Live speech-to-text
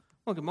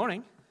Well, good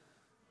morning.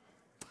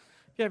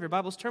 If you have your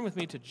Bibles, turn with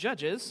me to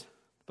Judges,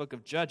 the book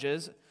of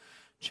Judges,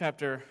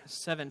 chapter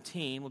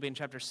 17. We'll be in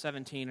chapter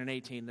 17 and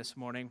 18 this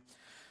morning.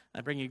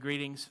 I bring you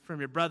greetings from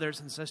your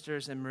brothers and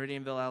sisters in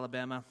Meridianville,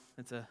 Alabama.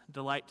 It's a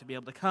delight to be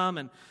able to come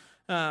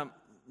and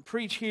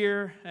preach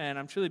here, and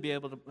I'm truly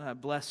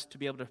blessed to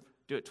be able to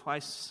do it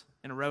twice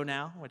in a row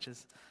now, which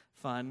is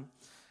fun.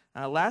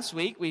 Last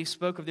week, we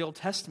spoke of the Old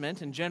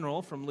Testament in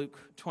general from Luke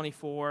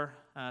 24,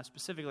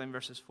 specifically in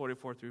verses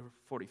 44 through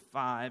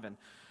 45. And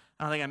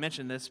I don't think I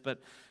mentioned this, but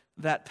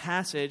that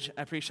passage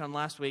I preached on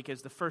last week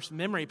is the first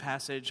memory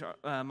passage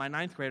my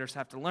ninth graders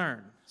have to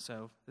learn.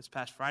 So this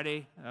past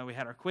Friday, we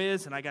had our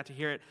quiz, and I got to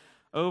hear it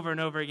over and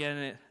over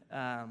again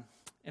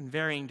in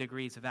varying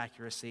degrees of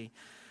accuracy.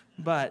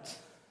 But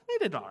they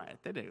did all right.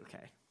 They did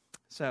okay.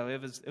 So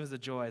it was a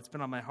joy. It's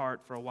been on my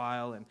heart for a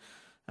while, and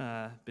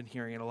been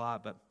hearing it a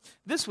lot. But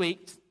this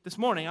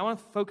morning, I want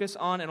to focus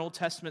on an Old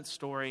Testament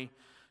story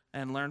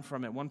and learn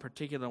from it, one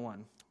particular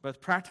one. Both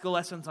practical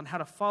lessons on how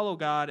to follow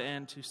God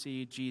and to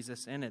see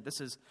Jesus in it.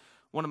 This is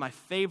one of my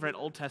favorite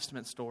Old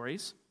Testament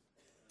stories,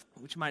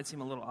 which might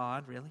seem a little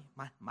odd, really.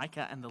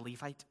 Micah and the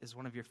Levite is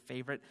one of your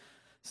favorite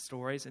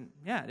stories, and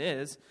yeah, it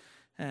is.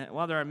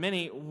 While there are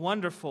many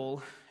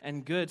wonderful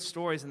and good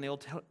stories in the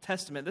Old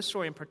Testament, this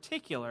story in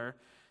particular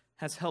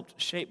has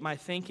helped shape my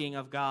thinking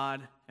of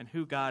God and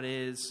who God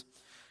is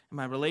and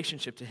my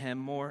relationship to Him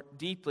more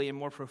deeply and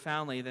more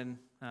profoundly than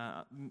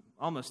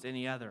almost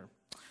any other.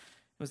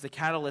 It was the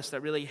catalyst that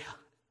really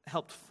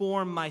helped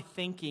form my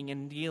thinking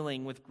in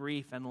dealing with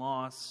grief and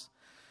loss.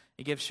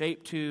 It gives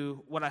shape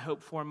to what I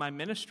hope for in my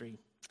ministry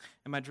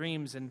and my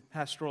dreams and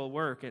pastoral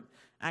work. It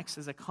acts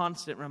as a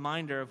constant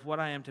reminder of what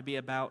I am to be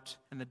about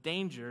and the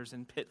dangers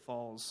and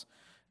pitfalls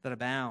that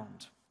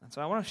abound. And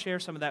so I want to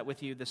share some of that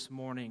with you this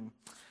morning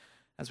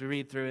as we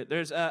read through it.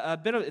 There's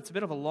it's a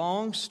bit of a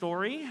long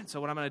story. So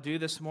what I'm going to do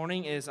this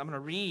morning is I'm going to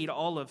read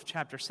all of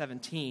chapter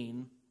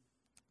 17.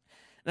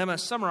 And I'm going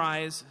to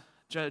summarize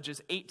Judges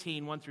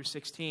 18, 1 through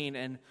 16,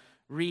 and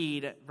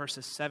read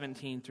verses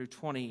 17 through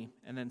 20,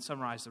 and then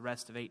summarize the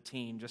rest of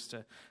 18 just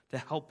to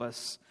help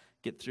us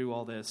get through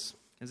all this,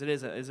 because it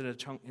is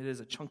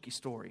a chunky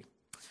story.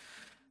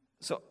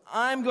 So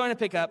I'm going to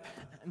pick up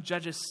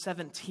Judges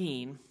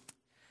 17,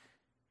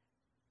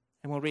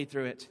 and we'll read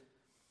through it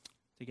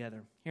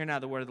together. Hear now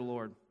the word of the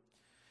Lord.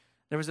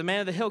 There was a man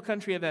of the hill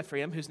country of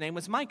Ephraim whose name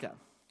was Micah,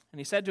 and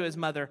he said to his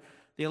mother,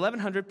 "The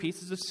 1,100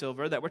 pieces of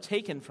silver that were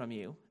taken from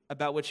you,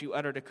 about which you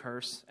uttered a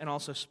curse, and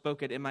also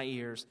spoke it in my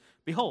ears,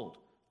 behold,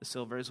 the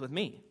silver is with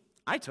me.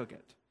 I took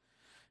it."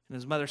 And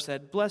his mother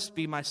said, "Blessed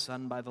be my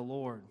son by the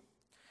Lord."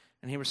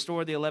 And he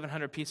restored the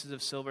 1,100 pieces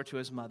of silver to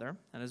his mother.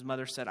 And his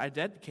mother said, "I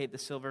dedicate the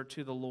silver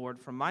to the Lord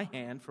from my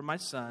hand for my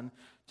son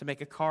to make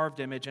a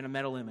carved image and a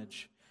metal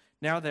image.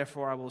 Now,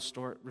 therefore, I will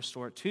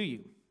restore it to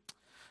you."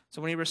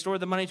 So when he restored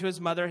the money to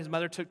his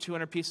mother took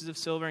 200 pieces of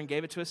silver and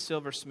gave it to a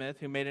silversmith,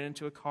 who made it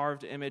into a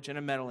carved image and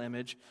a metal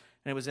image,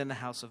 and it was in the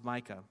house of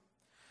Micah.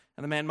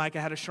 And the man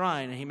Micah had a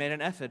shrine, and he made an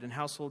ephod and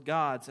household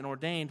gods, and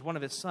ordained one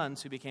of his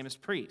sons who became his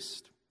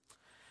priest.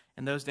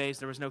 In those days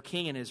there was no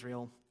king in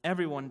Israel.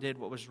 Everyone did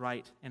what was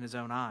right in his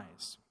own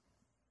eyes.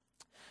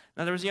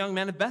 Now there was a young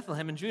man of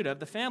Bethlehem in Judah, of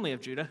the family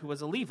of Judah, who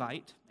was a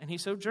Levite, and he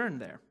sojourned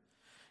there.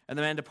 And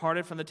the man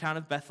departed from the town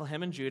of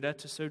Bethlehem in Judah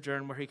to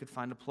sojourn where he could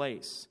find a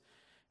place.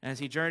 And as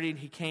he journeyed,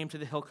 he came to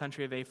the hill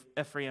country of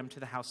Ephraim,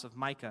 to the house of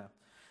Micah.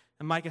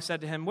 And Micah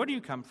said to him, "Where do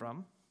you come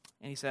from?"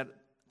 And he said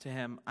to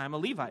him, "I am a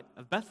Levite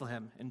of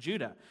Bethlehem in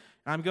Judah,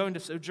 and I'm going to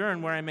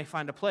sojourn where I may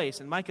find a place."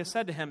 And Micah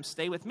said to him,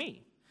 "Stay with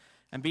me,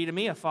 and be to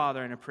me a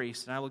father and a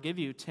priest, and I will give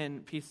you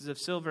 10 pieces of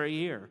silver a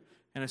year,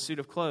 and a suit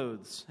of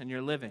clothes, and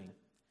your living."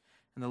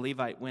 And the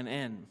Levite went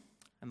in.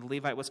 And the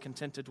Levite was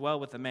content to dwell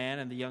with the man,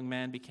 and the young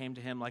man became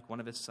to him like one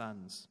of his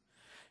sons.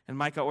 And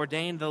Micah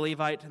ordained the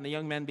Levite, and the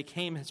young man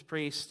became his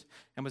priest,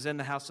 and was in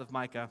the house of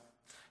Micah.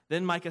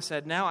 Then Micah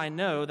said, "Now I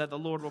know that the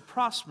Lord will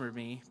prosper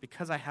me,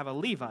 because I have a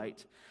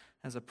Levite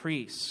as a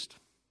priest."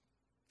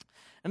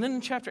 And then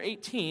in chapter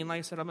 18, like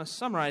I said, I'm going to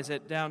summarize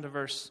it down to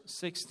verse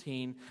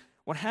 16.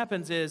 What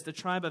happens is the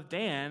tribe of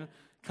Dan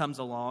comes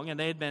along, and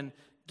they had been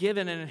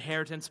given an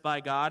inheritance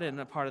by God in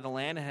a part of the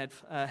land, and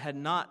had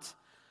not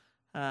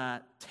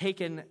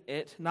taken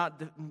it, not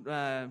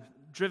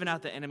driven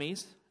out the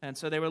enemies. And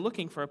so they were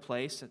looking for a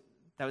place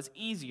that was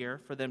easier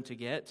for them to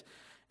get.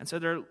 And so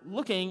they're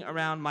looking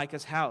around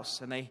Micah's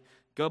house, and they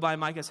go by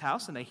Micah's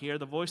house, and they hear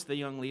the voice of the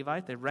young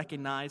Levite. They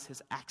recognize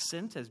his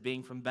accent as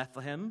being from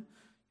Bethlehem,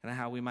 kind of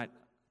how we might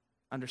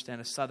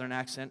understand a southern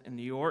accent in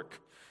New York.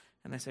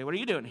 And they say, "What are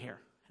you doing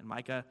here?" And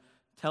Micah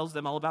tells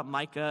them all about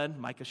Micah and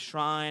Micah's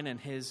shrine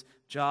and his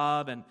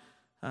job. And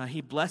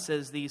he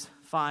blesses these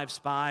 5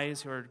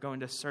 spies who are going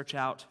to search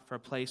out for a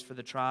place for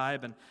the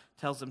tribe, and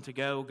tells them to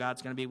go.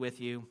 God's going to be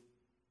with you.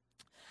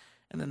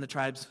 And then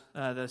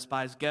the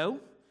spies go,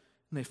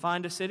 and they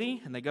find a city,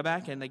 and they go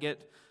back, and they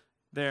get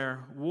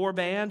their war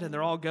band, and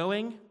they're all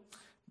going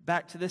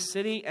back to this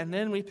city. And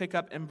then we pick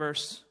up in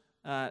verse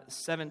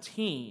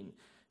 17,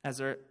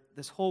 as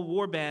this whole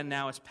war band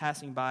now is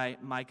passing by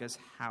Micah's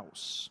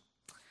house.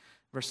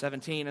 Verse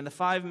 17, and the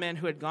 5 men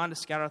who had gone to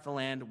scout out the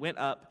land went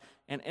up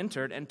and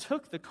entered and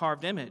took the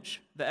carved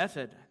image, the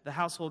ephod, the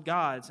household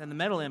gods, and the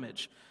metal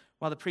image,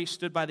 while the priest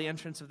stood by the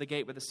entrance of the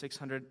gate with the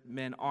 600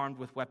 men armed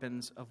with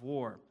weapons of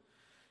war.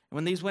 And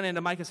when these went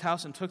into Micah's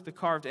house and took the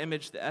carved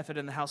image, the ephod,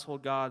 and the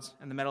household gods,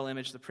 and the metal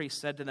image, the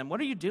priest said to them,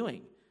 "What are you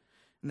doing?"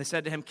 And they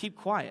said to him, "Keep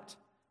quiet.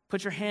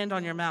 Put your hand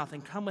on your mouth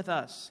and come with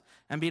us,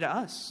 and be to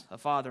us a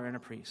father and a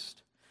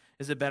priest.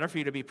 Is it better for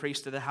you to be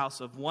priest to the house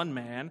of one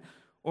man,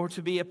 or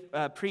to be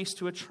a priest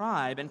to a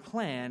tribe and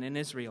clan in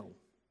Israel?"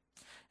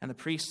 And the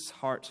priest's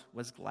heart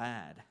was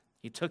glad.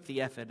 He took the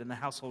ephod and the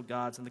household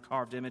gods and the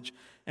carved image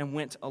and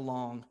went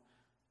along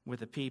with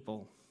the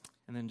people.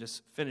 And then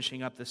just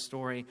finishing up this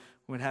story,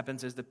 what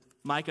happens is that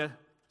Micah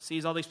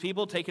sees all these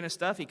people taking his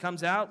stuff. He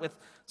comes out with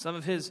some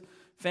of his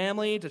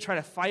family to try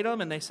to fight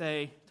them, and they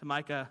say to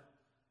Micah,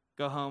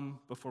 "Go home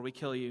before we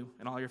kill you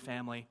and all your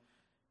family."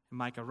 And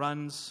Micah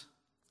runs.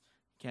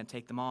 Can't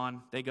take them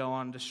on. They go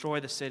on, destroy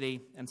the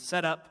city, and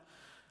set up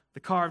the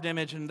carved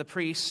image and the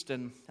priest.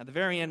 And at the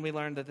very end, we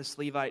learned that this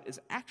Levite is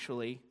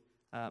actually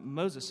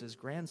Moses'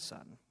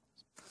 grandson.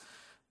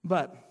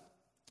 But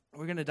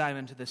we're going to dive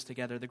into this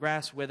together. The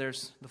grass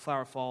withers, the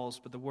flower falls,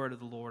 but the word of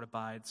the Lord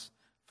abides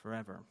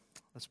forever.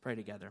 Let's pray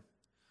together.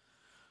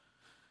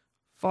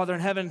 Father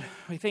in heaven,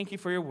 we thank you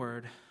for your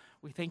word.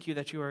 We thank you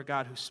that you are a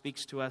God who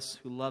speaks to us,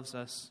 who loves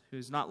us,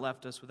 who's not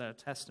left us without a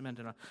testament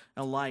and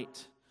a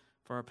light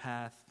for our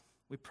path.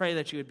 We pray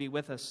that you would be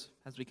with us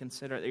as we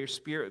consider it, that your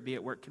Spirit would be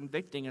at work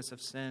convicting us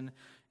of sin,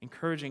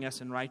 encouraging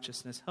us in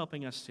righteousness,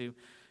 helping us to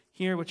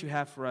hear what you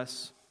have for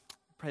us.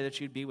 Pray that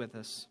you'd be with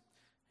us.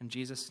 In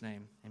Jesus'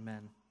 name,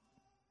 amen.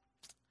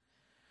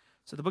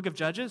 So the book of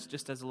Judges,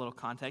 just as a little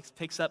context,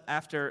 picks up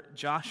after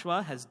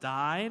Joshua has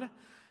died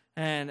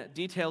and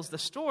details the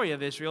story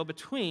of Israel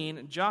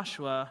between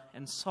Joshua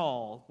and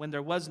Saul when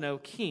there was no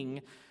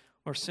king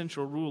or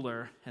central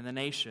ruler in the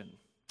nation.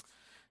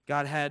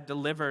 God had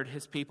delivered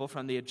his people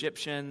from the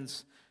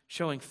Egyptians,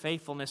 showing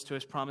faithfulness to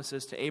his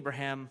promises to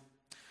Abraham.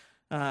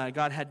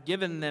 God had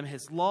given them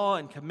his law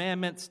and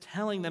commandments,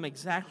 telling them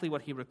exactly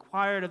what he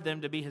required of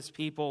them to be his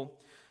people.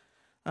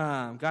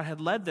 God had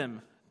led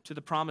them to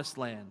the promised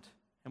land,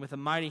 and with a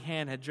mighty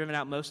hand had driven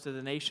out most of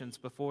the nations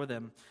before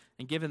them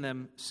and given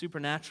them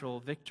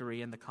supernatural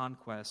victory in the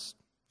conquest.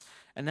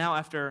 And now,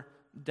 after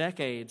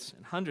decades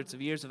and hundreds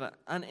of years of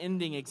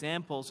unending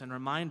examples and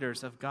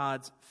reminders of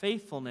God's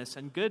faithfulness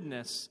and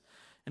goodness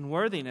and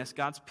worthiness,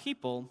 God's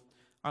people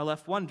are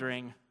left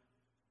wondering,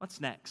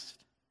 what's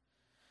next?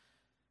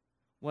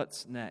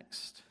 What's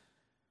next?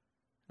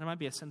 There might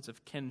be a sense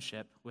of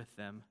kinship with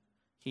them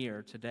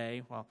here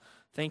today. Well,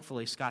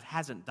 thankfully, Scott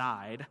hasn't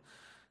died.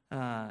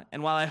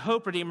 And while I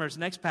hope Redeemer's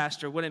next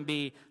pastor wouldn't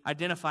be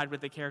identified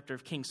with the character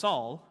of King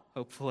Saul,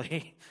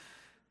 hopefully,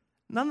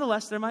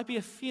 nonetheless, there might be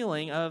a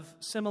feeling of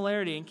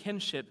similarity and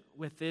kinship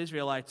with the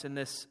Israelites in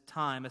this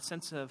time, a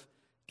sense of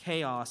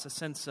chaos, a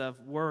sense of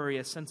worry,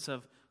 a sense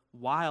of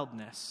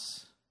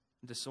wildness,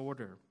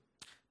 disorder.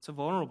 It's a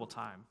vulnerable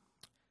time,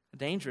 a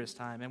dangerous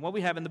time. And what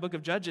we have in the book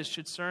of Judges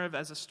should serve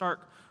as a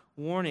stark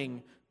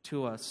warning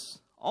to us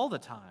all the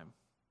time,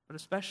 but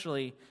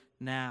especially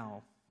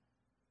now.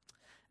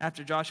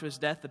 After Joshua's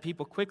death, the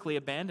people quickly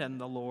abandoned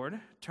the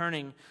Lord,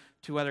 turning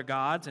to other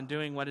gods and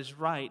doing what is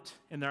right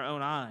in their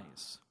own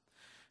eyes.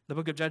 The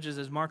book of Judges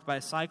is marked by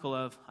a cycle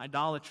of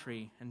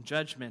idolatry and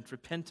judgment,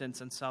 repentance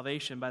and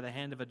salvation by the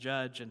hand of a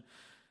judge. And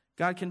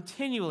God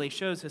continually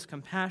shows his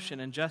compassion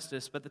and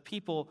justice, but the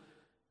people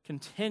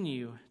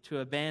continue to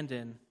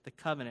abandon the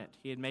covenant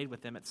he had made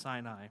with them at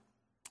Sinai.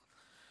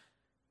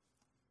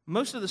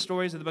 Most of the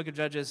stories of the book of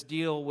Judges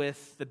deal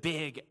with the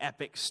big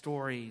epic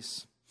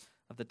stories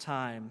of the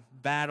time,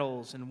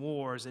 battles and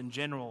wars and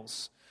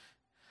generals.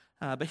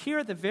 But here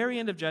at the very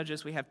end of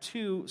Judges, we have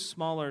two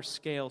smaller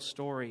scale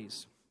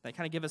stories that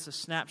kind of give us a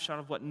snapshot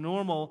of what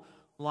normal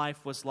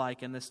life was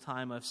like in this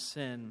time of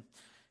sin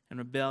and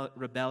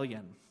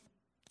rebellion.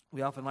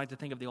 We often like to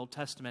think of the Old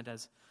Testament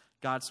as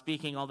God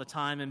speaking all the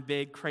time and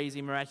big,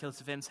 crazy,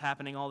 miraculous events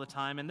happening all the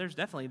time, and there's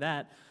definitely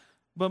that.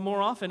 But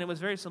more often, it was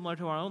very similar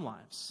to our own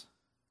lives.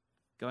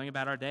 Going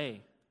about our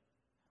day,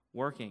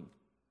 working,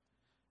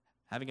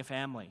 having a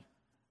family,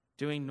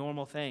 doing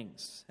normal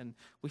things. And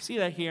we see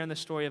that here in the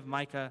story of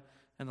Micah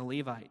and the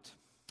Levite.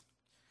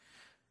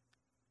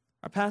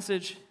 Our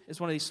passage is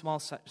one of these small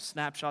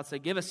snapshots that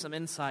give us some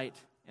insight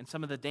in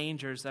some of the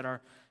dangers that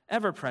are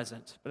ever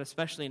present, but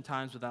especially in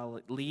times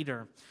without a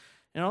leader.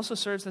 And it also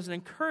serves as an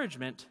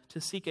encouragement to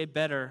seek a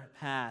better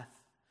path,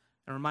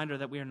 a reminder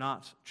that we are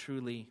not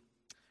truly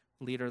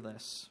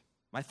leaderless.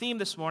 My theme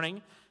this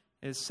morning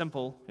is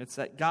simple. It's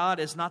that God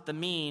is not the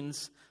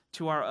means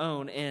to our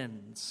own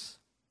ends.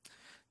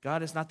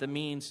 God is not the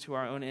means to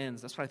our own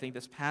ends. That's what I think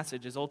this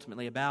passage is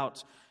ultimately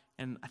about.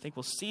 And I think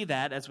we'll see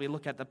that as we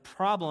look at the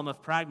problem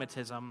of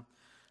pragmatism,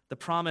 the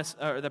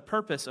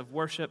purpose of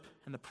worship,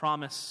 and the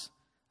promise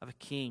of a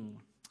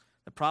king.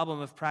 The problem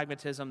of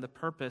pragmatism, the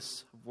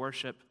purpose of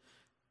worship,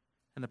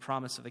 and the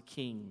promise of a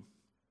king.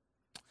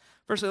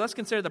 Firstly, let's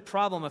consider the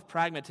problem of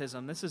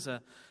pragmatism. This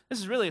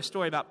is really a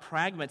story about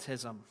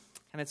pragmatism.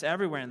 And it's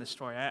everywhere in the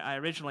story. I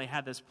originally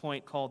had this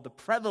point called the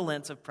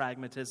prevalence of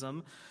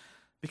pragmatism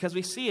because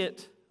we see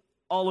it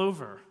all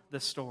over the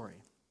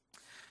story.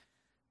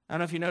 I don't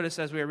know if you noticed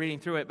as we were reading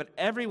through it, but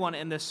everyone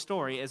in this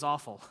story is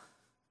awful.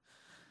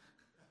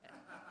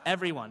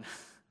 Everyone.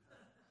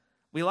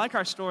 We like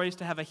our stories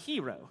to have a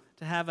hero,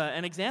 to have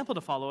an example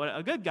to follow,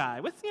 a good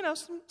guy with,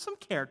 some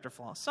character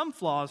flaws, some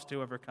flaws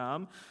to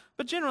overcome,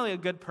 but generally a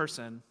good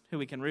person who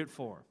we can root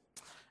for.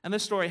 And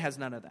this story has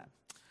none of that.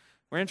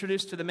 We're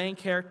introduced to the main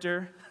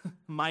character,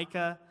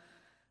 Micah,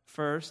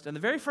 first. And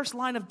the very first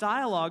line of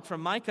dialogue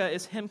from Micah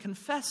is him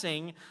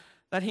confessing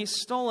that he's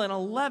stolen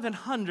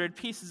 1,100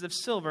 pieces of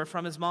silver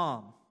from his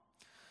mom.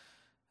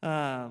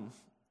 And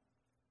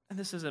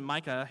this isn't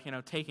Micah,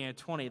 taking a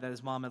 20 that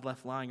his mom had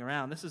left lying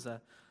around. This is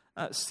a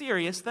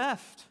serious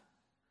theft.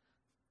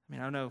 I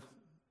don't know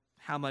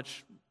how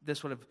much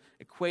this would have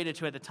equated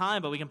to at the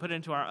time, but we can put it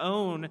into our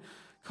own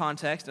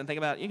context and think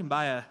about, you can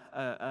buy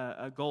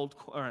a gold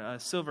or a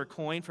silver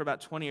coin for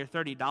about $20 or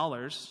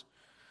 $30.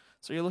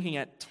 So you're looking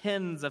at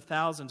tens of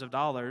thousands of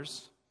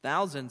dollars,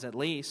 thousands at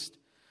least.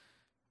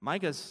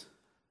 Micah's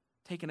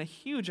taken a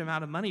huge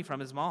amount of money from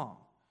his mom.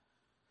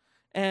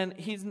 And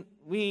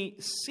we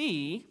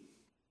see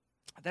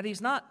that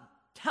he's not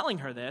telling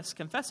her this,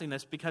 confessing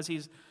this, because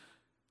he's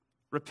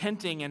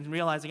repenting and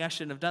realizing I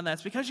shouldn't have done that.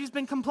 It's because she's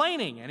been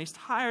complaining, and he's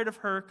tired of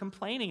her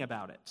complaining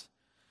about it.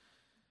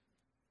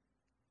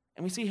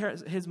 And we see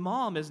his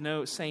mom is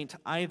no saint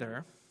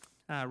either.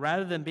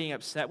 Rather than being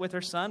upset with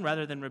her son,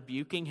 rather than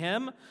rebuking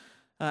him,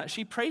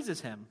 she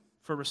praises him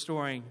for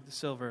restoring the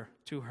silver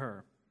to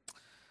her.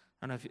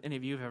 I don't know if any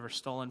of you have ever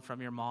stolen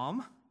from your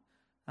mom.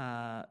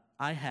 I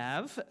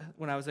have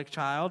when I was a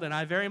child, and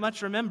I very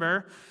much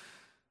remember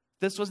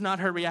this was not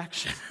her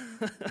reaction.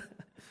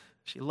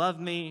 She loved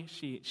me.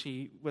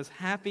 She was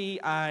happy.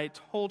 I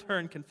told her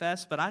and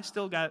confessed, but I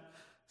still got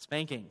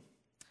spanking.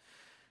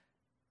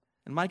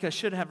 And Micah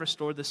should have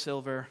restored the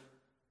silver,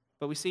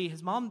 but we see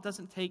his mom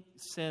doesn't take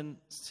sin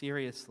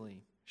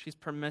seriously. She's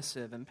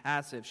permissive and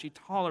passive. She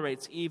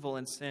tolerates evil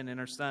and sin in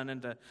her son.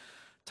 And to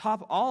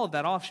top all of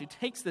that off, she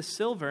takes the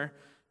silver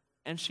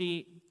and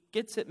she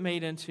gets it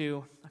made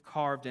into a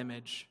carved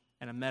image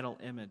and a metal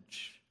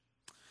image.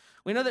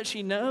 We know that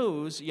she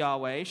knows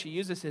Yahweh. She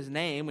uses his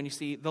name. When you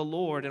see the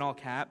Lord in all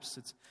caps,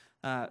 it's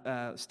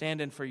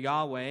stand in for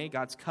Yahweh,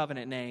 God's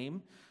covenant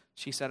name.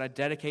 She said, I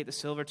dedicate the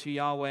silver to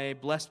Yahweh.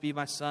 Blessed be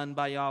my son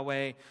by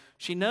Yahweh.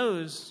 She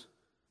knows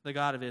the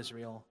God of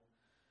Israel.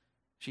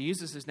 She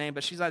uses his name,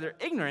 but she's either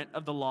ignorant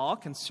of the law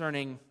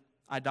concerning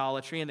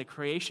idolatry and the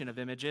creation of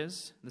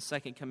images, the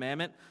second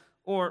commandment,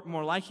 or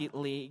more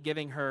likely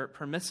giving her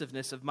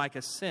permissiveness of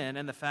Micah's sin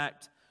and the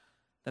fact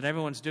that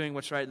everyone's doing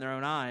what's right in their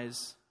own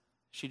eyes.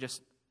 She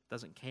just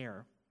doesn't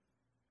care.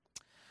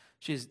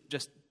 She's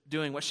just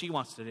doing what she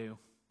wants to do,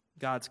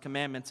 God's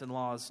commandments and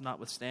laws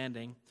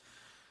notwithstanding.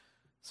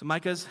 So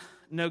Micah's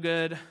no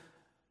good.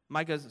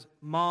 Micah's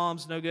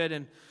mom's no good.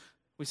 And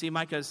we see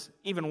Micah's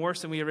even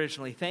worse than we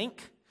originally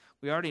think.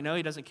 We already know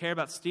he doesn't care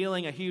about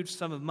stealing a huge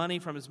sum of money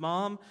from his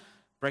mom,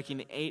 breaking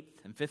the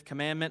 8th and 5th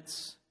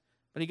commandments.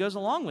 But he goes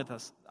along with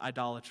us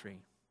idolatry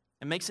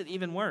and makes it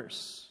even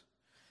worse.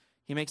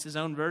 He makes his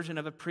own version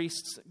of a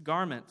priest's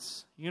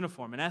garments,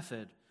 uniform, and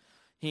ephod.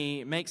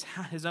 He makes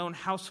his own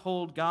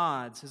household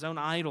gods, his own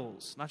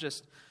idols, not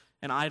just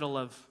an idol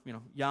of,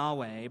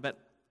 Yahweh, but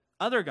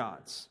other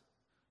gods,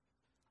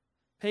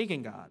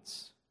 pagan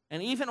gods,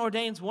 and even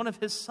ordains one of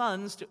his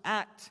sons to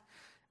act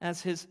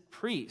as his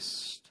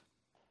priest.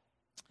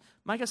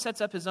 Micah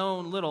sets up his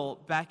own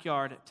little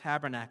backyard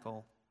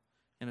tabernacle,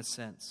 in a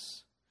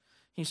sense.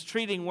 He's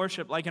treating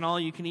worship like an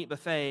all-you-can-eat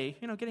buffet,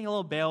 getting a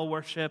little Baal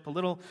worship, a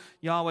little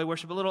Yahweh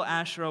worship, a little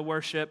Asherah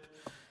worship,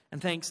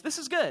 and thinks, this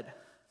is good.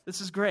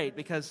 This is great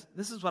because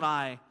this is what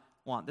I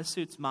want. This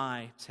suits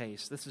my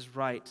taste. This is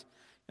right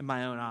in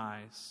my own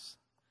eyes.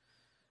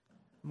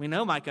 We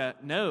know Micah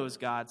knows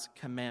God's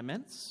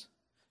commandments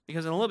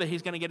because in a little bit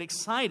he's going to get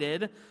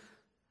excited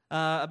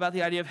about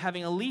the idea of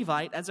having a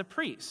Levite as a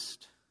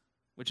priest,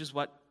 which is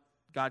what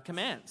God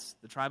commands.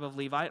 The tribe of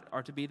Levite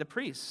are to be the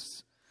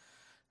priests.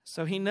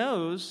 So he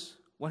knows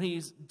what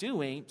he's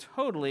doing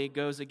totally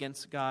goes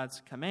against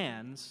God's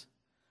commands,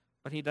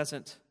 but he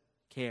doesn't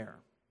care.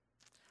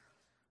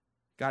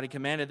 God had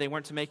commanded they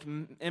weren't to make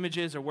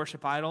images or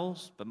worship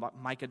idols, but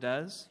Micah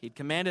does. He'd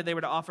commanded they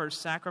were to offer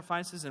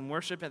sacrifices and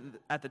worship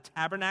at the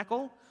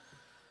tabernacle,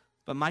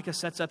 but Micah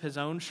sets up his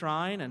own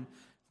shrine. And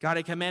God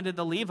had commanded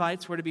the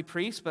Levites were to be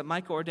priests, but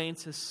Micah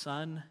ordains his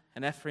son,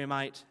 an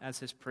Ephraimite, as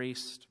his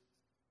priest.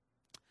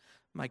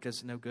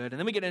 Micah's no good. And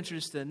then we get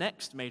introduced to the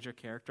next major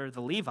character,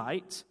 the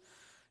Levite,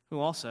 who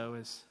also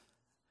is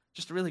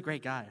just a really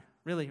great guy.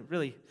 Really,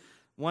 really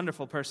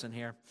wonderful person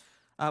here.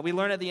 We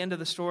learn at the end of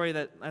the story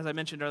that, as I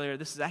mentioned earlier,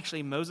 this is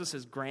actually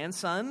Moses'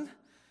 grandson,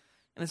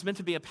 and it's meant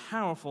to be a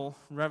powerful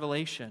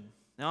revelation.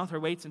 The author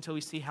waits until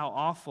we see how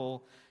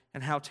awful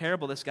and how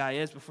terrible this guy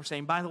is before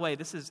saying, by the way,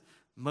 this is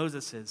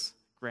Moses'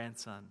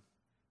 grandson.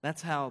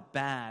 That's how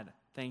bad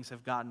things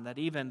have gotten, that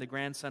even the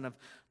grandson of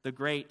the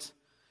great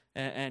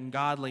and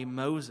godly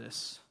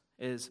Moses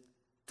is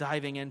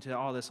diving into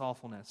all this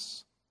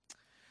awfulness.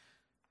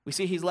 We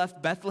see he's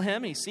left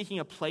Bethlehem. He's seeking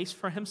a place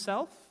for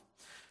himself.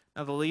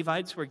 Now, the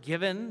Levites were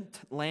given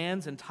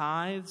lands and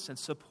tithes and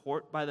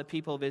support by the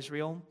people of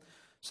Israel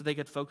so they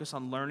could focus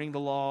on learning the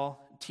law,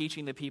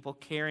 teaching the people,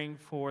 caring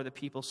for the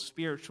people's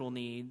spiritual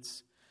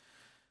needs.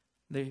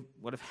 They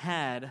would have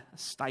had a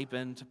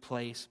stipend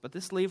place, but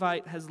this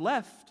Levite has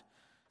left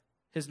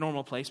his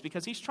normal place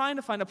because he's trying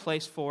to find a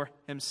place for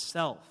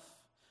himself.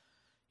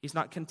 He's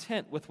not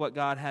content with what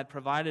God had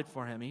provided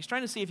for him. He's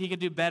trying to see if he could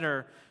do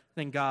better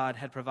than God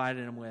had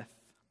provided him with.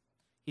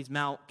 He's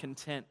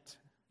malcontent,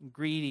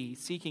 greedy,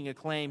 seeking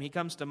acclaim. He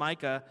comes to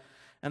Micah,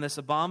 and this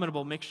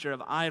abominable mixture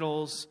of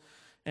idols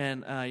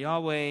and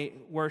Yahweh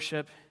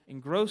worship in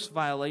gross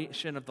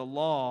violation of the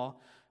law,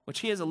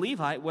 which he as a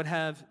Levite would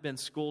have been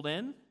schooled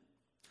in.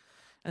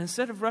 And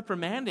instead of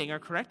reprimanding or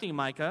correcting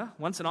Micah,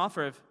 once an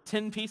offer of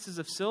 10 pieces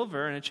of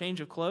silver and a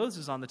change of clothes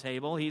is on the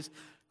table, he's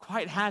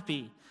quite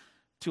happy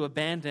to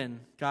abandon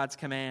God's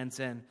commands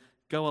and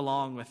go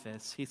along with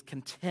this. He's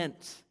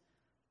content,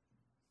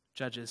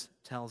 Judges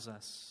tells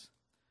us.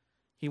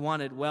 He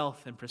wanted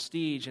wealth and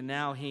prestige, and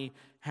now he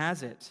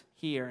has it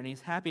here. And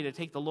he's happy to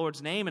take the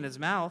Lord's name in his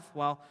mouth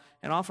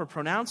and offer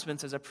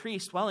pronouncements as a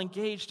priest while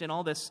engaged in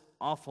all this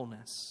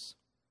awfulness.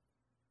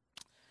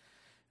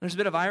 There's a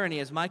bit of irony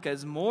as Micah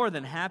is more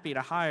than happy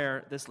to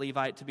hire this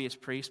Levite to be his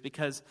priest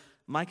because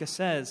Micah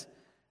says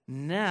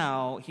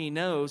now he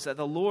knows that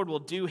the Lord will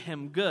do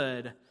him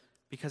good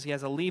because he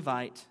has a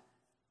Levite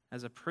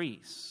as a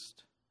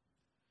priest.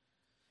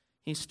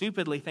 He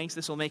stupidly thinks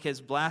this will make his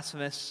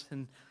blasphemous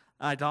and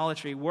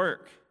idolatry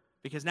work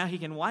because now he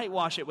can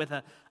whitewash it with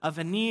a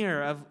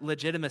veneer of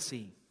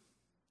legitimacy.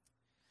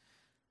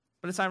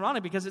 But it's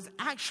ironic because it's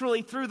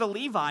actually through the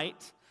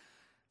Levite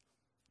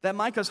that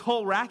Micah's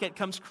whole racket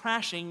comes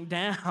crashing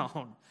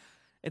down.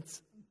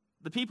 It's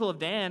the people of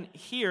Dan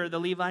hear the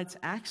Levite's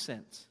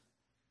accent.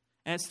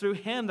 And it's through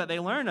him that they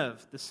learn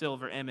of the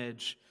silver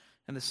image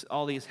and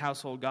all these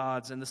household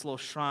gods and this little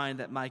shrine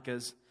that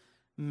Micah's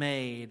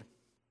made.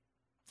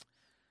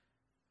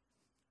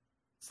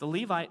 It's the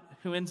Levite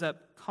who ends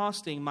up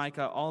costing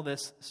Micah all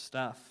this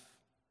stuff.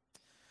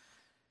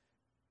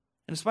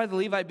 And despite the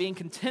Levite being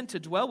content to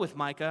dwell with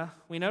Micah,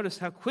 we notice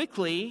how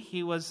quickly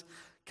he was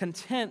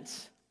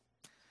content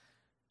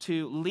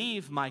to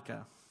leave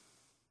Micah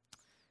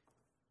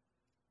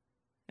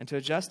and to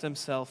adjust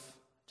himself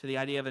to the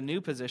idea of a new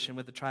position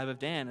with the tribe of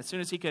Dan. As soon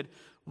as he could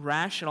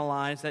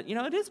rationalize that,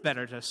 it is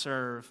better to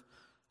serve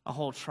a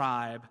whole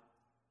tribe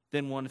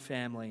than one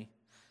family.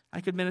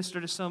 I could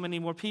minister to so many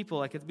more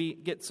people. I could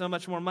get so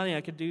much more money.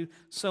 I could do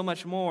so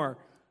much more.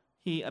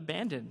 He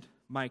abandoned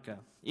Micah,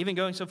 even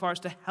going so far as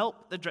to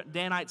help the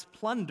Danites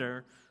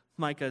plunder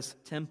Micah's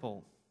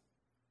temple.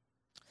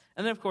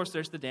 And then, of course,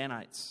 there's the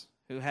Danites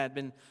who had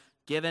been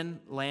given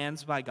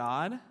lands by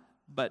God,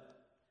 but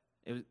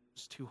it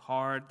was too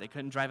hard. They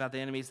couldn't drive out the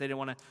enemies. They didn't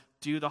want to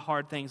do the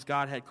hard things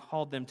God had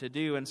called them to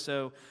do, and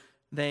so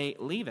they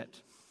leave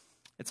it.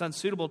 It's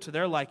unsuitable to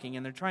their liking,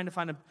 and they're trying to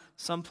find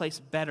someplace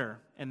better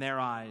in their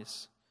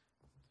eyes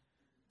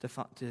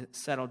to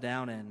settle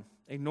down in,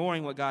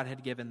 ignoring what God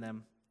had given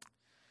them.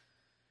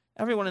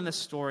 Everyone in this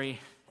story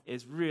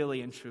is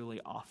really and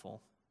truly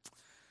awful.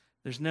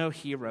 There's no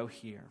hero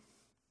here.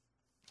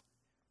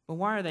 But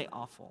why are they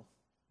awful?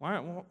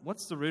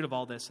 What's the root of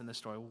all this in the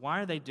story?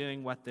 Why are they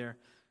doing what they're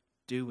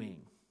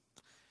doing?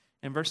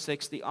 In verse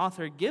 6, the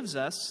author gives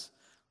us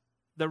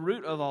the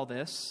root of all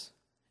this.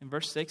 In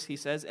verse 6, he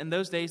says, "In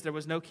those days there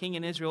was no king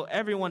in Israel.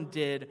 Everyone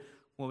did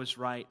what was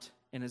right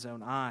in his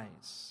own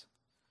eyes."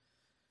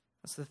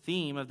 That's the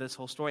theme of this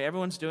whole story.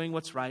 Everyone's doing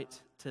what's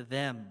right to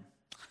them.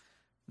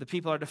 The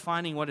people are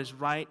defining what is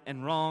right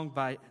and wrong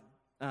by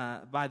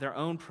their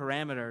own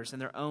parameters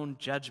and their own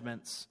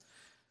judgments.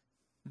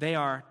 They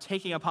are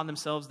taking upon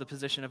themselves the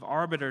position of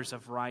arbiters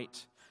of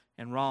right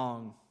and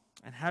wrong.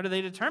 And how do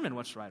they determine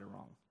what's right or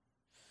wrong?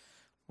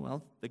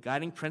 Well, the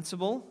guiding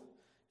principle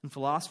and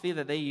philosophy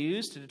that they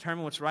use to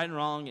determine what's right and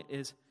wrong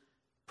is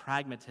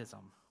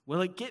pragmatism.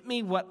 Will it get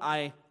me what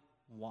I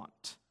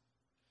want?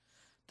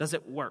 Does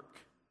it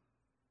work?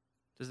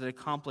 Does it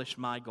accomplish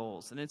my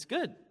goals? And it's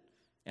good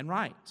and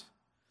right.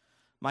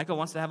 Michael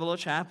wants to have a little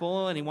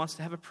chapel, and he wants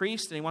to have a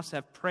priest, and he wants to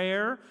have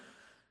prayer.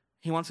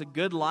 He wants a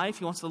good life.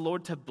 He wants the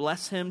Lord to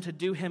bless him, to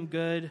do him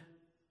good.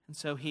 And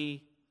so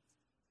he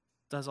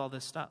does all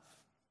this stuff.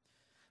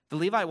 The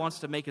Levite wants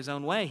to make his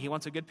own way. He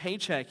wants a good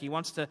paycheck. He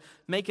wants to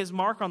make his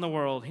mark on the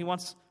world. He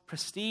wants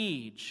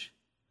prestige.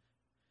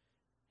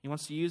 He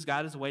wants to use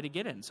God as a way to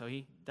get it, and so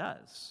he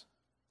does.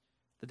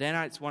 The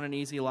Danites want an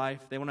easy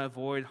life. They want to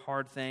avoid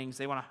hard things.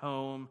 They want a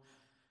home.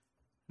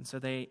 And so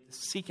they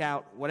seek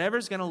out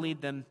whatever's going to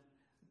lead them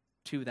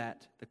to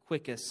that, the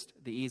quickest,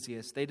 the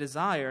easiest. They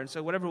desire, and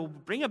so whatever will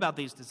bring about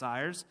these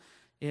desires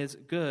is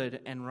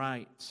good and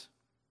right.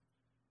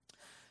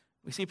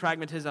 We see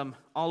pragmatism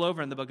all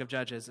over in the book of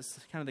Judges. It's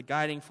kind of the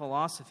guiding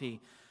philosophy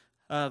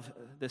of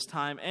this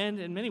time, and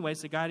in many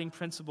ways the guiding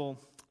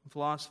principle and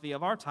philosophy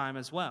of our time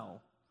as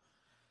well.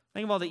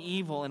 Think of all the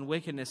evil and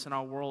wickedness in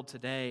our world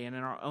today and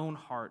in our own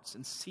hearts,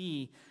 and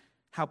see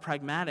how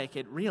pragmatic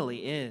it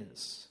really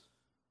is.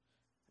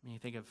 I mean, you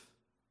think of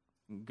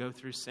go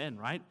through sin,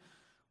 right?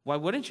 Why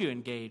wouldn't you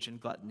engage in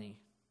gluttony?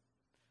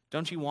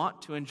 Don't you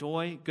want to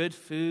enjoy good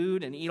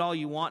food and eat all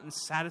you want and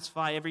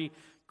satisfy every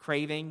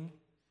craving?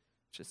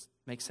 Just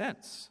makes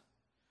sense.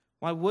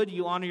 Why would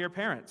you honor your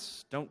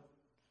parents? Don't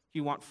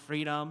you want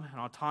freedom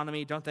and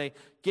autonomy? Don't they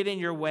get in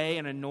your way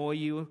and annoy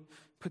you,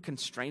 put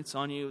constraints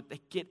on you?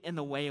 They get in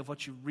the way of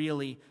what you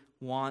really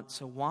want,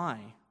 so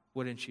why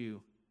wouldn't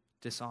you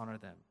dishonor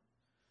them?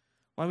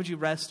 Why would you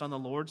rest on the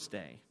Lord's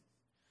day?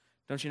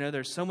 Don't you know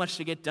there's so much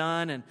to get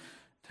done, and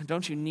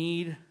don't you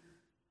need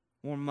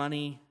more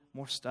money,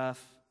 more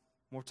stuff,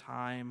 more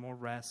time, more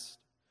rest?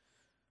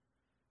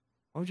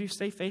 Why would you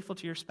stay faithful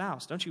to your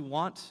spouse? Don't you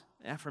want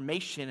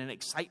affirmation and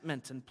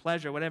excitement and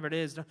pleasure, whatever it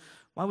is?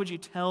 Why would you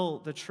tell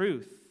the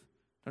truth?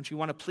 Don't you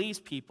want to please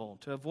people,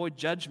 to avoid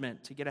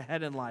judgment, to get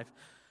ahead in life?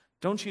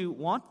 Don't you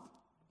want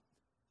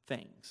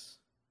things?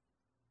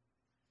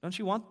 Don't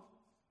you want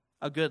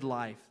a good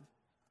life?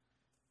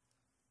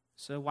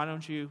 So why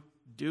don't you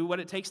do what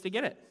it takes to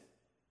get it?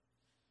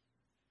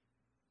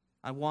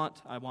 I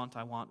want.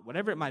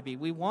 Whatever it might be,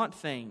 we want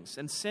things.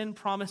 And sin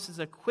promises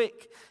a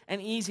quick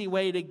and easy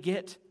way to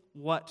get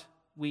what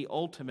we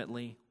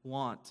ultimately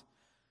want.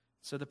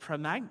 So the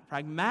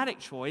pragmatic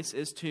choice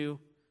is to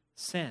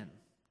sin,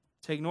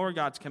 to ignore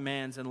God's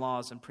commands and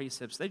laws and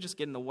precepts. They just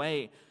get in the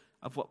way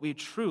of what we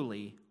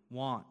truly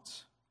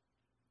want.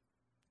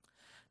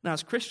 Now,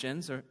 as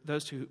Christians, or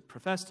those who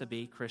profess to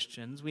be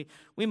Christians,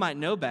 we might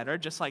know better,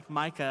 just like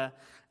Micah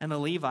and the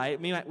Levite.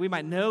 We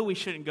might know we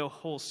shouldn't go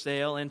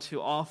wholesale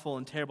into awful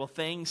and terrible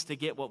things to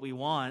get what we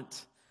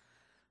want.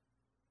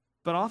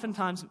 But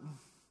oftentimes,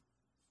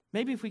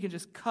 maybe if we could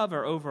just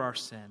cover over our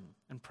sin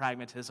and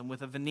pragmatism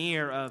with a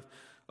veneer of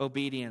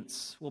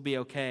obedience, we'll be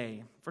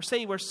okay. For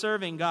say we're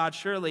serving God,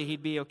 surely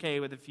He'd be okay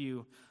with a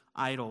few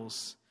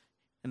idols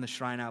in the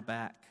shrine out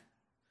back.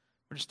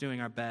 We're just doing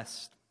our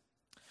best.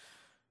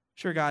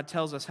 Sure, God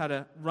tells us how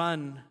to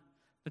run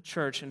the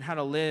church and how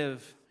to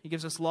live. He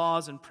gives us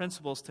laws and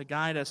principles to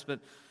guide us, but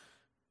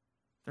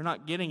they're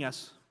not getting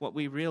us what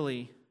we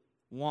really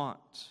want.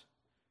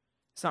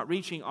 It's not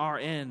reaching our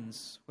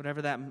ends,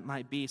 whatever that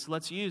might be. So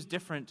let's use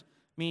different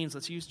means.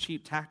 Let's use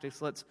cheap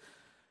tactics. Let's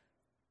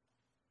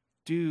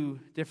do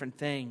different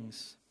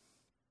things.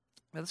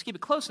 Now, let's keep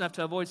it close enough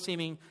to avoid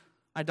seeming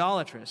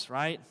idolatrous,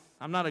 right?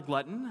 I'm not a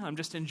glutton. I'm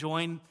just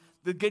enjoying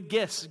the good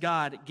gifts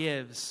God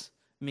gives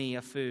me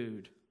of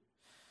food.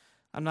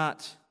 I'm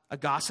not a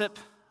gossip.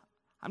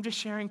 I'm just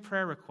sharing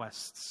prayer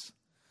requests.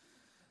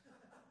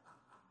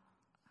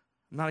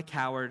 I'm not a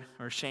coward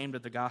or ashamed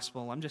of the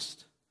gospel. I'm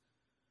just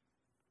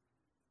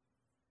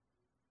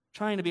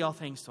trying to be all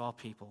things to all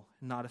people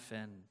and not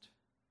offend.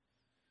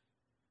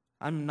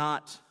 I'm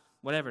not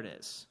whatever it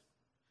is.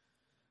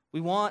 We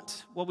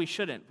want what we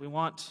shouldn't. We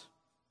want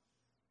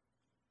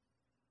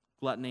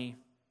gluttony,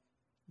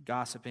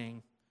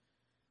 gossiping.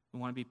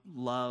 We want to be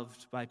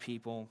loved by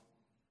people.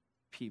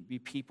 Be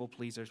people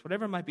pleasers,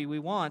 whatever it might be we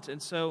want.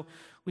 And so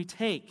we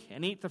take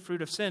and eat the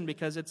fruit of sin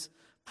because it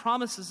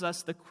promises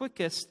us the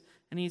quickest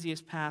and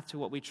easiest path to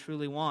what we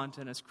truly want.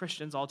 And as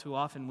Christians, all too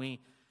often we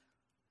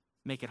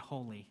make it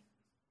holy.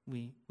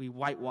 We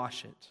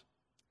whitewash it.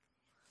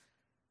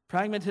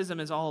 Pragmatism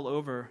is all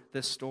over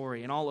this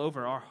story and all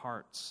over our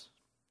hearts.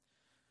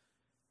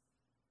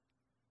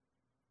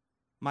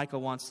 Micah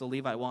wants, the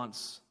Levite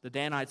wants, the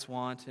Danites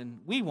want, and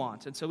we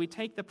want. And so we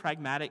take the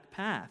pragmatic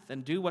path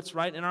and do what's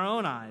right in our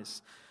own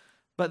eyes.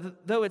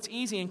 But though it's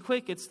easy and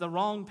quick, it's the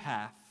wrong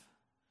path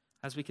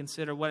as we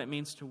consider what it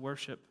means to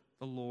worship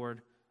the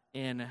Lord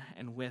in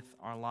and with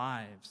our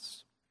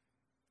lives.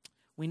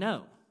 We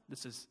know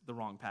this is the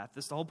wrong path.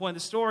 The whole point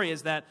of the story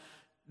is that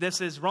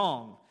this is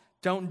wrong.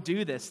 Don't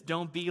do this.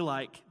 Don't be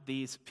like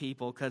these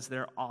people because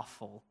they're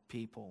awful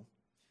people.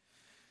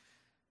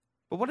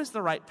 But what is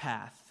the right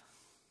path?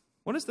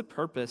 What is the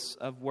purpose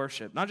of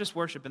worship? Not just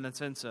worship in the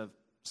sense of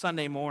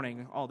Sunday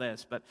morning, all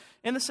this, but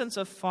in the sense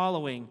of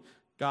following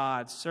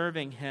God,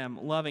 serving Him,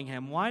 loving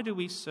Him. Why do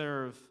we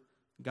serve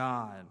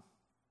God?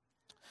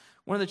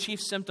 One of the chief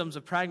symptoms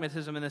of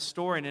pragmatism in this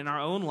story and in our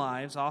own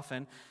lives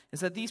often is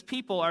that these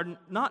people are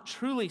not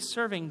truly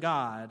serving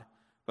God,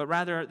 but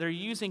rather they're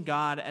using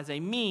God as a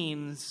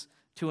means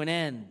to an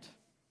end.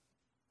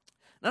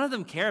 None of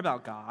them care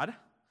about God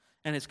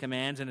and His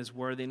commands and His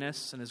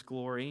worthiness and His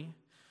glory.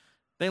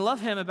 They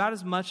love Him about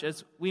as much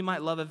as we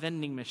might love a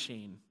vending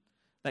machine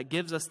that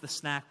gives us the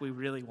snack we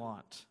really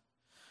want.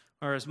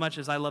 Or as much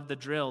as I love the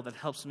drill that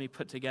helps me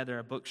put together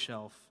a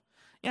bookshelf.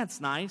 Yeah,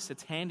 it's nice,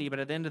 it's handy, but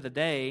at the end of the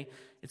day,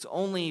 its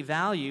only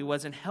value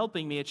was in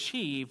helping me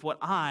achieve what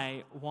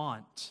I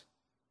want.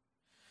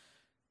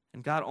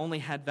 And God only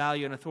had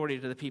value and authority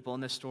to the people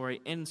in this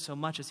story in so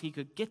much as He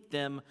could get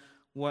them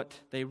what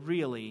they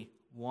really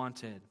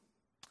wanted.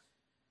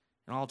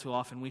 And all too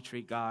often we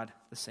treat God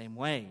the same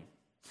way.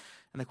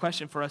 And the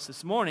question for us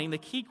this morning, the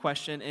key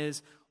question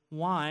is,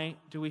 why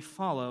do we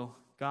follow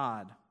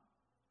God?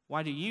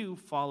 Why do you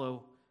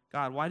follow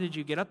God? Why did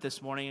you get up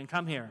this morning and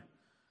come here?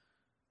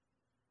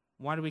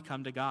 Why do we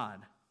come to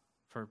God?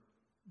 For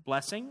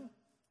blessing,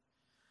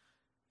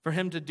 for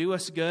him to do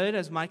us good,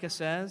 as Micah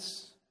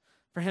says,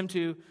 for him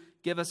to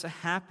give us a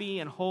happy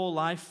and whole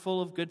life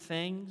full of good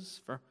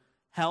things, for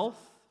health,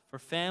 for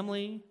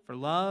family, for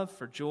love,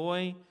 for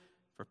joy,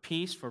 for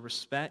peace, for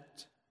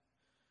respect,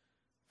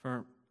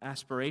 for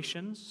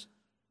aspirations,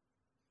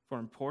 for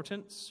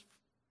importance,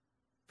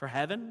 for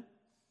heaven,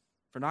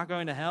 for not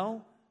going to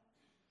hell.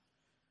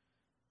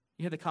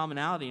 You hear the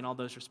commonality in all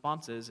those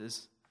responses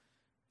is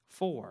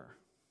for.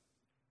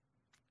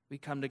 We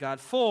come to God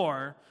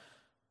for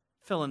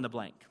fill in the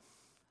blank,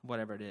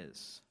 whatever it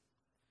is.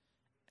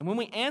 And when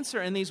we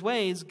answer in these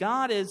ways,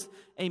 God is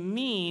a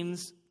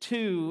means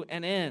to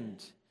an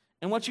end.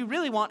 And what you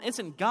really want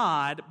isn't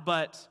God,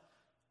 but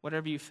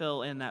whatever you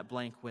fill in that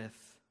blank with.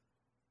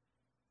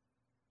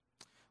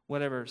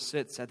 Whatever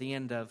sits at the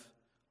end of,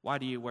 why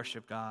do you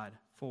worship God?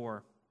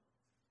 For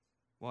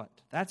what?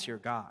 That's your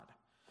God.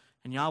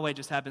 And Yahweh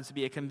just happens to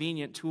be a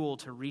convenient tool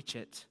to reach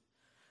it.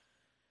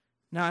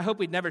 Now, I hope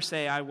we'd never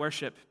say, I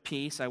worship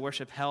peace, I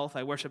worship health,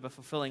 I worship a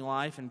fulfilling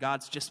life, and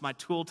God's just my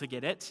tool to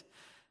get it.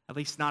 At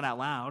least not out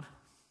loud.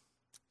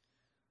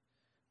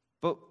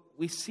 But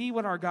we see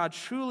what our God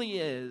truly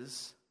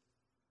is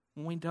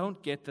when we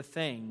don't get the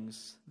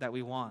things that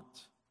we want.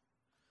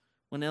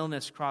 When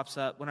illness crops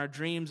up, when our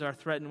dreams are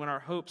threatened, when our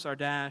hopes are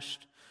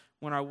dashed,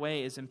 when our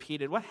way is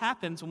impeded. What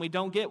happens when we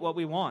don't get what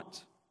we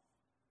want?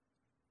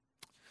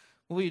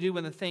 What will you do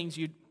when the things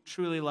you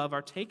truly love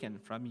are taken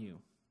from you?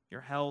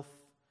 Your health,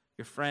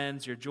 your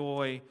friends, your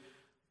joy,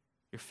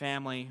 your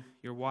family,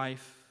 your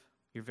wife,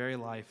 your very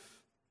life.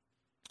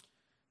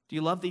 Do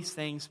you love these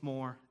things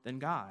more than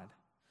God?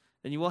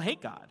 Then you will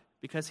hate God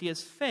because he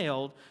has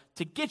failed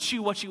to get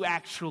you what you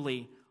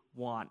actually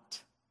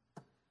want.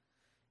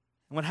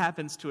 And what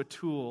happens to a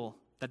tool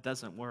that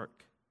doesn't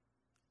work?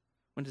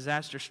 When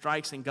disaster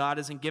strikes and God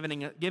isn't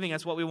giving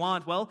us what we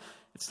want, well,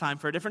 it's time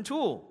for a different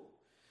tool.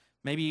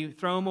 Maybe you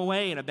throw them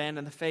away and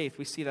abandon the faith.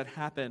 We see that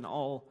happen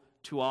all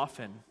too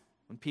often.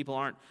 When people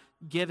aren't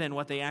given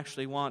what they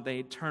actually want,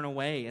 they turn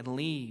away and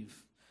leave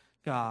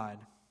God.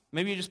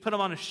 Maybe you just put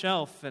them on a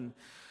shelf and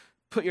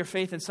put your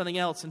faith in something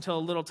else until a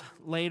little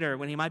later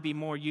when he might be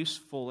more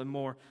useful and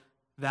more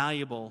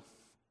valuable.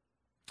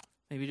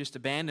 Maybe you just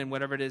abandon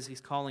whatever it is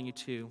he's calling you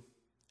to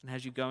and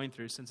has you going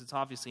through, since it's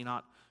obviously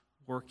not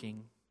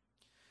working.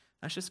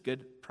 That's just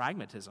good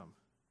pragmatism.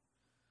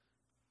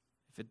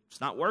 If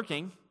it's not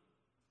working,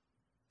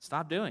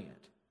 stop doing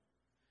it.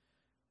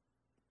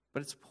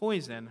 But it's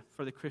poison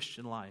for the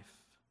Christian life.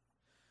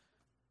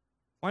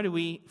 Why do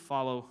we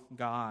follow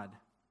God?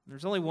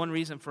 There's only one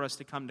reason for us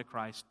to come to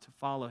Christ, to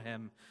follow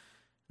him,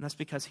 and that's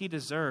because he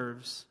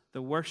deserves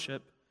the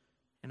worship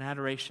and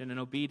adoration and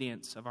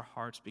obedience of our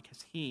hearts,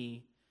 because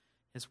he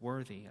is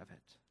worthy of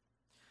it.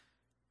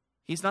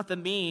 He's not the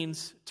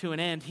means to an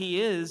end.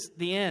 He is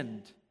the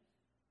end.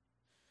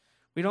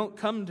 We don't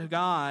come to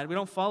God, we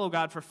don't follow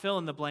God for fill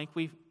in the blank.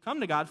 We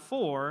come to God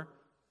for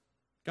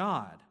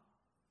God.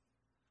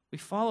 We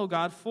follow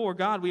God for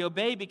God. We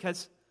obey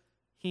because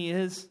he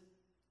is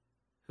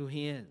who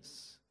he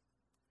is.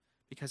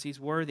 Because he's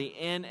worthy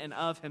in and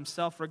of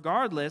himself,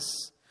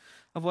 regardless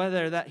of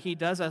whether that he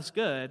does us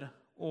good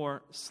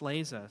or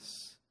slays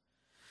us.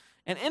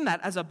 And in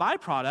that, as a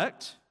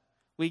byproduct,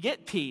 we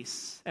get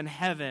peace and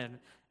heaven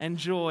and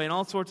joy and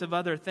all sorts of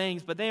other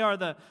things, but they are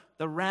the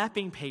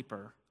wrapping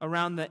paper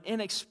around the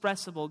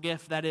inexpressible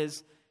gift that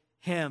is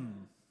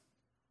him.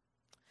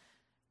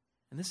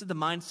 And this is the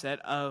mindset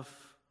of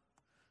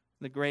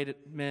the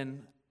great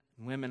men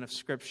and women of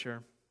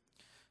Scripture.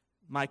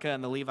 Micah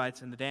and the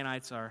Levites and the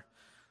Danites are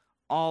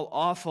all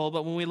awful,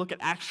 but when we look at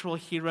actual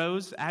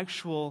heroes,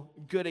 actual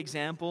good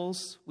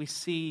examples, we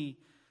see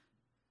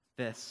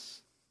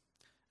this.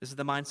 This is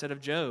the mindset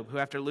of Job, who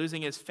after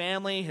losing his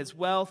family, his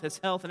wealth, his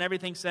health, and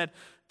everything said,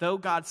 though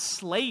God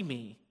slay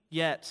me,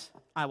 yet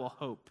I will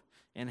hope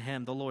in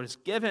him. The Lord is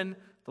given,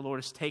 the Lord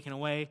is taken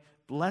away.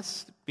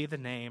 Blessed be the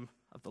name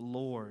of the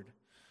Lord.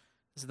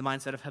 This is the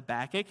mindset of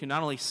Habakkuk, who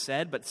not only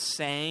said, but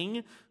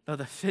sang, though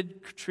the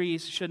fig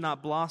trees should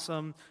not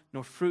blossom,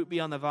 nor fruit be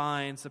on the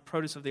vines, the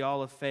produce of the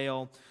olive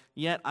fail,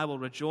 yet I will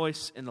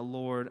rejoice in the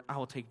Lord. I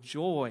will take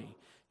joy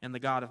in the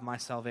God of my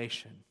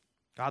salvation.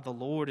 God the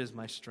Lord is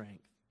my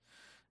strength.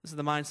 This is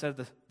the mindset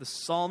of the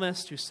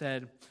psalmist who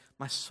said,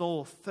 my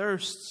soul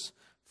thirsts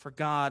for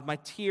God. My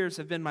tears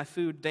have been my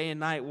food day and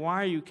night.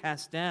 Why are you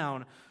cast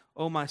down,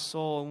 O my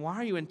soul? And why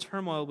are you in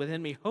turmoil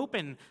within me? Hope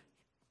in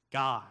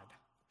God,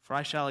 for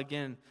I shall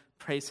again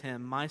praise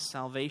him, my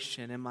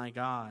salvation and my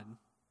God.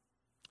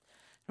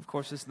 Of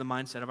course, this is the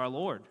mindset of our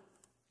Lord,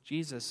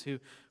 Jesus, who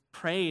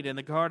prayed in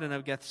the Garden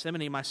of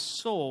Gethsemane, my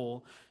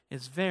soul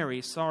is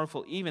very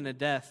sorrowful, even to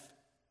death.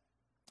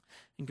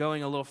 And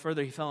going a little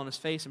further, he fell on his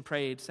face and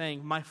prayed,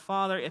 saying, my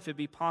Father, if it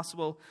be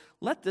possible,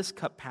 let this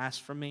cup pass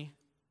from me.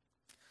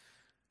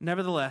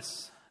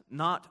 Nevertheless,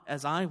 not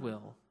as I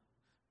will,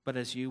 but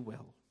as you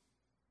will.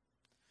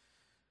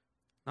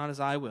 Not as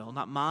I will,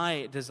 not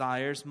my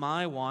desires,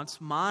 my wants,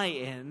 my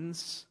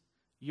ends,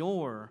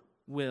 your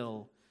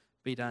will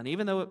be done.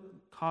 Even though it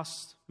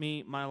costs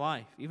me my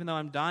life, even though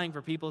I'm dying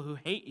for people who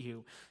hate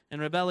you and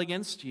rebel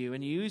against you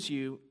and use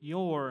you,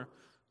 your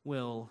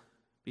will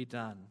be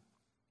done.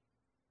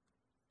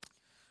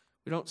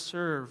 We don't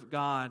serve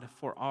God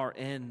for our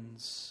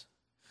ends,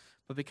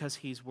 but because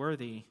he's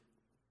worthy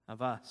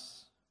of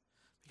us,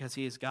 because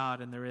he is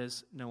God and there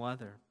is no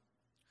other.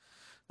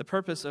 The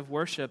purpose of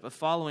worship, of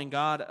following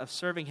God, of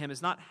serving him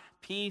is not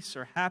peace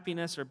or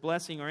happiness or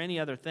blessing or any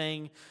other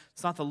thing.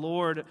 It's not the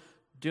Lord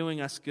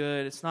doing us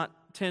good. It's not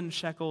 10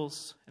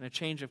 shekels and a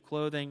change of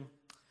clothing.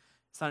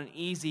 It's not an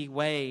easy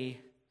way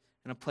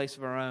in a place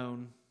of our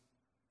own.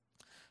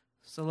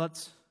 So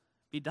let's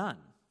be done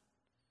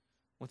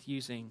with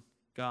using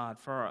God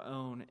for our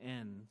own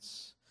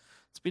ends.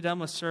 Let's be done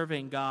with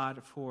serving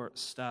God for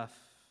stuff.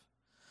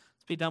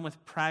 Let's be done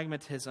with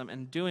pragmatism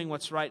and doing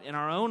what's right in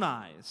our own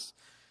eyes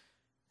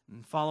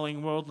and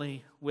following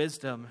worldly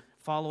wisdom,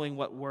 following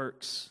what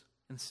works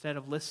instead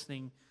of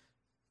listening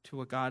to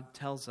what God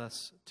tells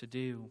us to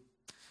do,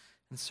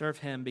 and serve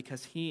him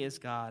because he is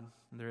God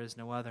and there is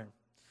no other.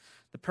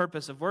 The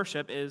purpose of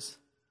worship is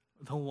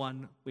the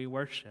one we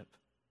worship.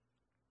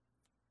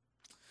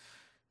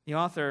 The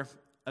author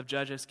of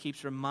Judges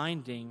keeps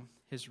reminding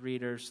his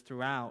readers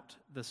throughout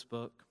this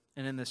book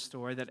and in this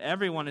story that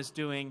everyone is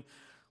doing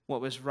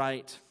what was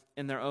right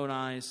in their own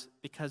eyes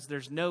because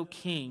there's no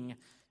king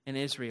in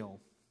Israel.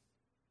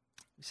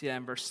 We see that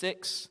in verse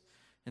 6.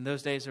 In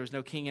those days there was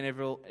no king in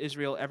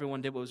Israel.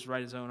 Everyone did what was right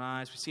in his own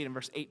eyes. We see it in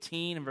verse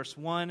 18 and verse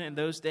 1. In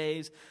those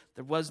days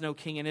there was no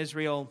king in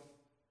Israel.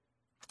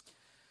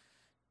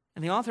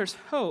 And the author's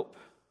hope,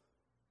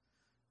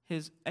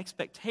 his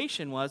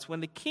expectation was when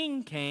the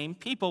king came,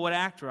 people would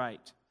act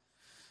right.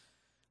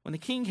 When the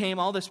king came,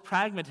 all this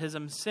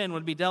pragmatism, sin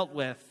would be dealt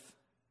with.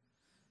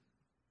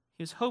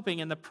 He was hoping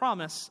in the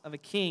promise of a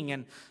king.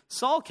 And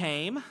Saul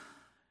came,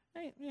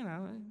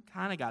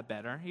 kind of got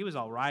better. He was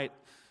all right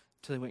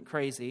until he went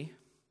crazy.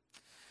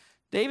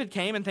 David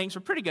came and things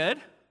were pretty good,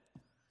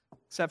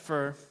 except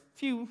for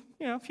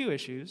a few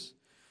issues.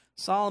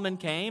 Solomon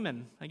came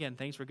and again,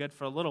 things were good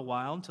for a little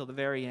while until the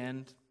very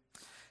end.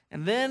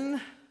 And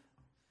then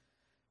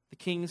the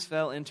kings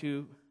fell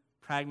into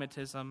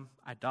pragmatism,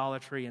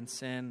 idolatry, and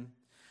sin.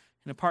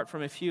 And apart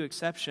from a few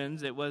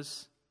exceptions, it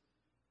was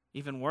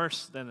even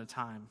worse than the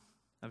time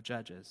of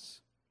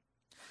Judges.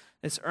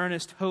 This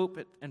earnest hope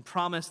and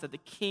promise that the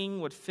king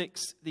would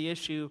fix the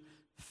issue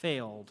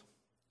failed,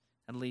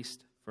 at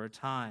least for a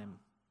time.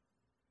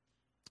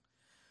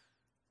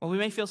 Well, we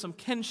may feel some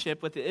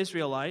kinship with the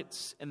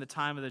Israelites in the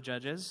time of the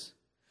Judges,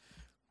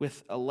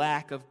 with a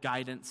lack of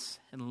guidance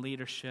and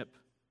leadership.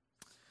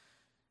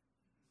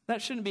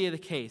 That shouldn't be the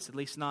case, at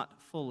least not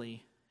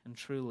fully and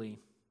truly.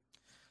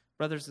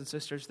 Brothers and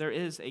sisters, there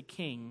is a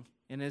king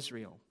in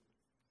Israel.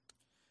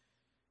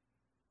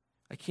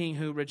 A king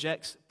who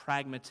rejects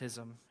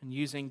pragmatism and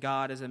using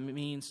God as a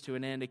means to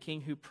an end. A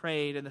king who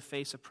prayed in the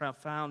face of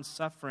profound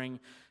suffering,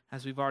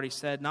 as we've already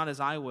said, not as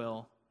I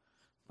will,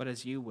 but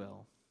as you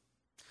will.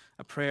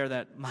 A prayer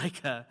that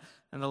Micah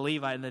and the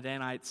Levite and the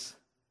Danites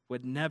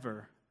would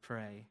never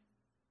pray.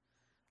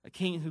 A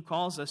king who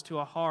calls us to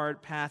a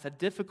hard path, a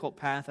difficult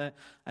path,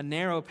 a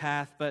narrow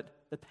path, but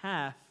the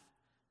path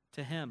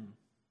to him.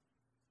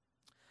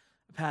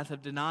 A path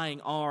of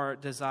denying our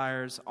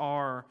desires,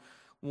 our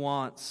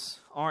wants,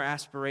 our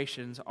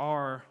aspirations,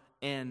 our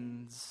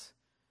ends,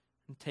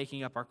 and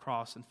taking up our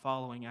cross and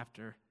following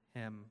after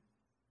him.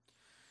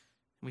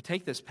 And we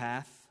take this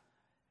path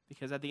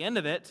because at the end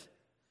of it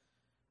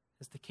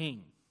is the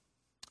king.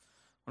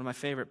 One of my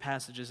favorite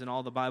passages in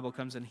all the Bible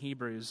comes in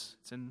Hebrews.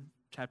 It's in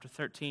chapter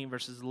 13,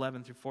 verses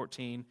 11 through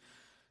 14.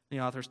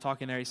 The author's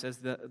talking there. He says,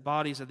 the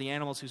bodies of the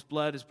animals whose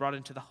blood is brought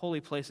into the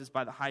holy places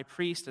by the high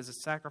priest as a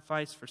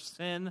sacrifice for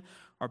sin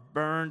are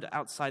burned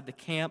outside the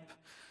camp.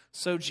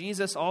 So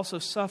Jesus also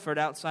suffered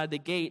outside the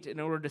gate in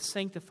order to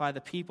sanctify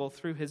the people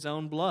through his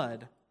own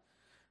blood.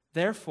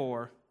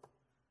 Therefore,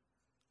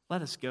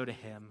 let us go to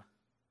him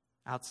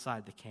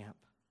outside the camp.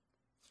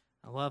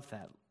 I love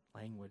that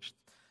language.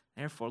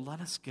 Therefore, let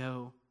us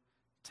go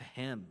to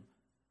him.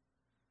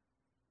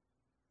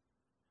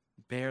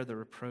 Bear the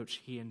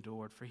reproach he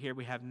endured. For here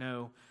we have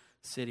no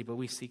city, but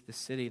we seek the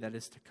city that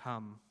is to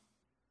come.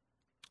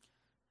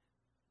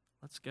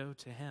 Let's go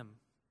to him,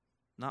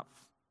 not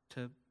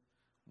to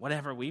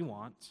whatever we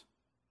want,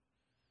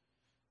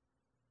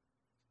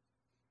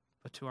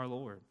 but to our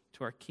Lord,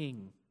 to our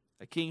King,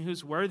 a King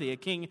who's worthy, a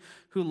King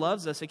who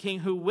loves us, a King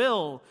who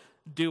will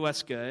do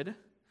us good,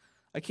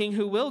 a King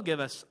who will give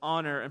us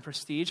honor and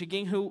prestige, a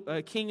King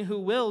who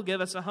will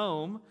give us a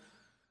home,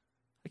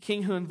 a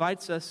King who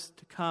invites us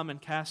to come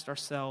and cast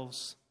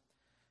ourselves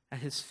at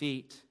his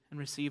feet and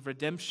receive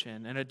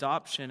redemption and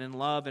adoption and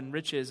love and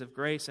riches of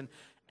grace and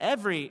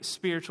every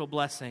spiritual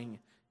blessing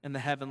in the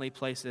heavenly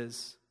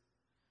places.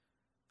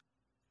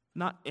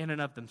 Not in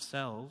and of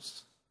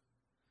themselves,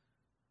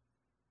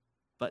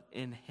 but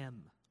in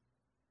him,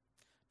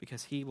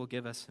 because he will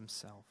give us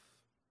himself.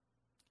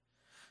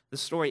 The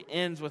story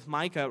ends with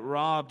Micah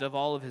robbed of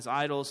all of his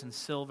idols and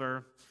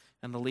silver,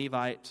 and the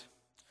Levite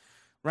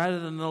Rather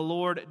than the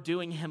Lord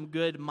doing him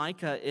good,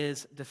 Micah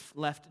is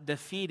left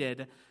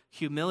defeated,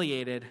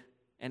 humiliated,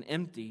 and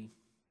empty.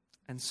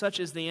 And such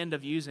is the end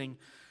of using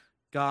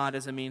God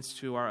as a means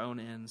to our own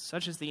ends.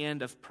 Such is the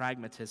end of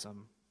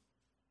pragmatism.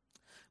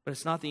 But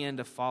it's not the end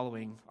of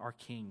following our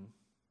King.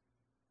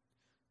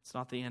 It's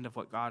not the end of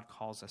what God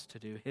calls us to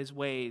do. His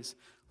ways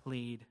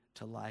lead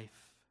to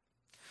life.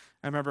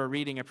 I remember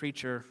reading a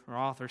preacher or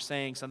author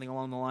saying something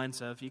along the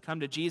lines of, you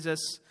come to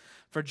Jesus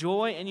for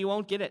joy and you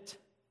won't get it.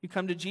 You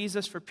come to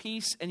Jesus for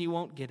peace and you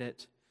won't get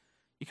it.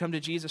 You come to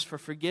Jesus for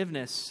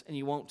forgiveness and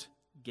you won't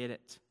get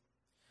it.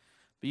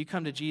 But you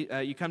come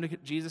to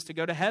Jesus to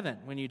go to heaven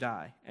when you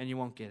die and you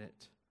won't get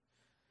it.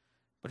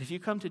 But if you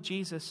come to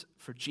Jesus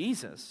for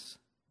Jesus,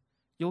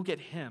 you'll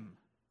get him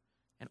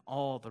and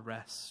all the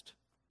rest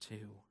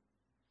too.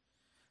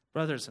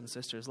 Brothers and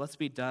sisters, let's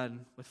be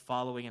done with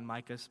following in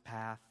Micah's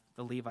path,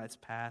 the Levite's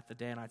path, the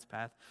Danites'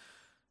 path.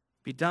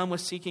 Be done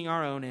with seeking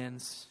our own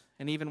ends,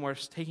 and even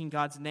worse, taking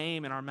God's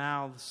name in our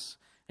mouths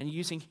and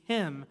using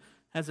him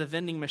as a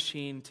vending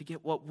machine to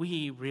get what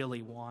we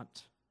really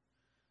want.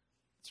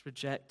 Let's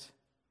reject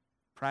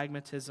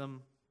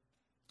pragmatism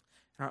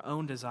and our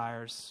own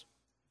desires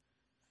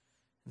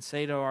and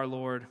say to our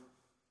Lord,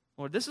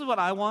 Lord, this is what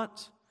I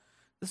want,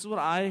 this is what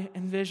I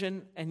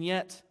envision, and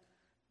yet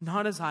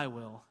not as I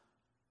will,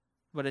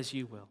 but as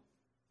you will,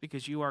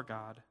 because you are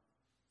God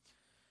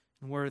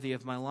and worthy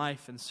of my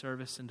life and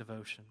service and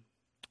devotion.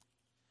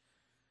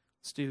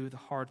 Let's do the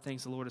hard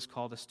things the Lord has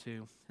called us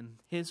to in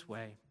his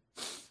way,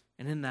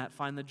 and in that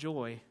find the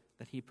joy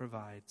that he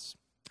provides.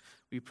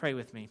 Will you pray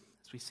with me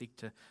as we seek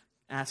to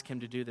ask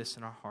him to do this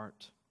in our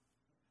heart?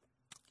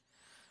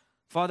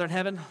 Father in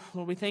heaven,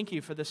 Lord, we thank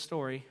you for this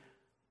story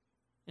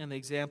and the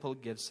example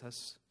it gives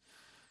us.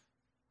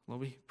 Lord,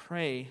 we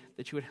pray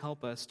that you would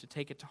help us to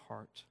take it to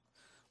heart.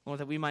 Lord,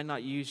 that we might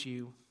not use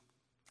you,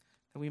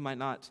 that we might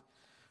not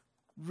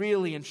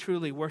really and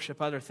truly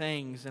worship other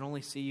things and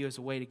only see you as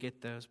a way to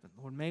get those. But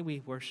Lord, may we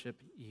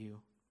worship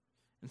you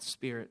in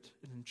spirit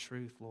and in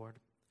truth, Lord.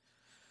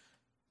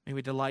 May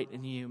we delight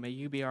in you. May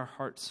you be our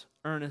heart's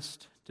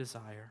earnest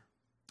desire.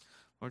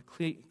 Lord,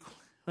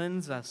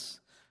 cleanse us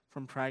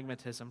from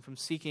pragmatism, from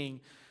seeking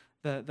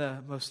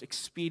the most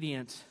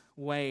expedient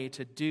way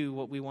to do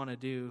what we want to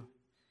do.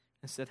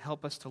 Instead,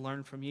 help us to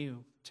learn from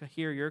you, to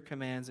hear your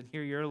commands and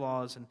hear your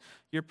laws and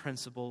your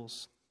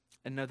principles,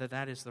 and know that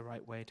that is the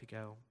right way to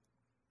go.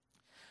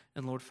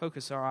 And Lord,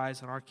 focus our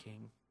eyes on our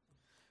King,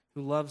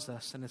 who loves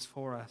us and is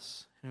for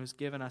us, and who has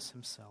given us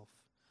himself.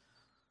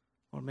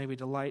 Lord, may we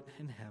delight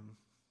in him.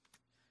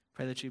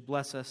 Pray that you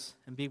bless us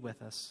and be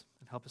with us,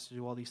 and help us to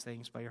do all these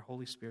things by your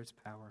Holy Spirit's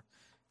power.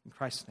 In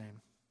Christ's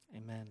name,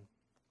 amen.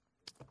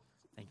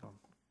 Thank you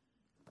all.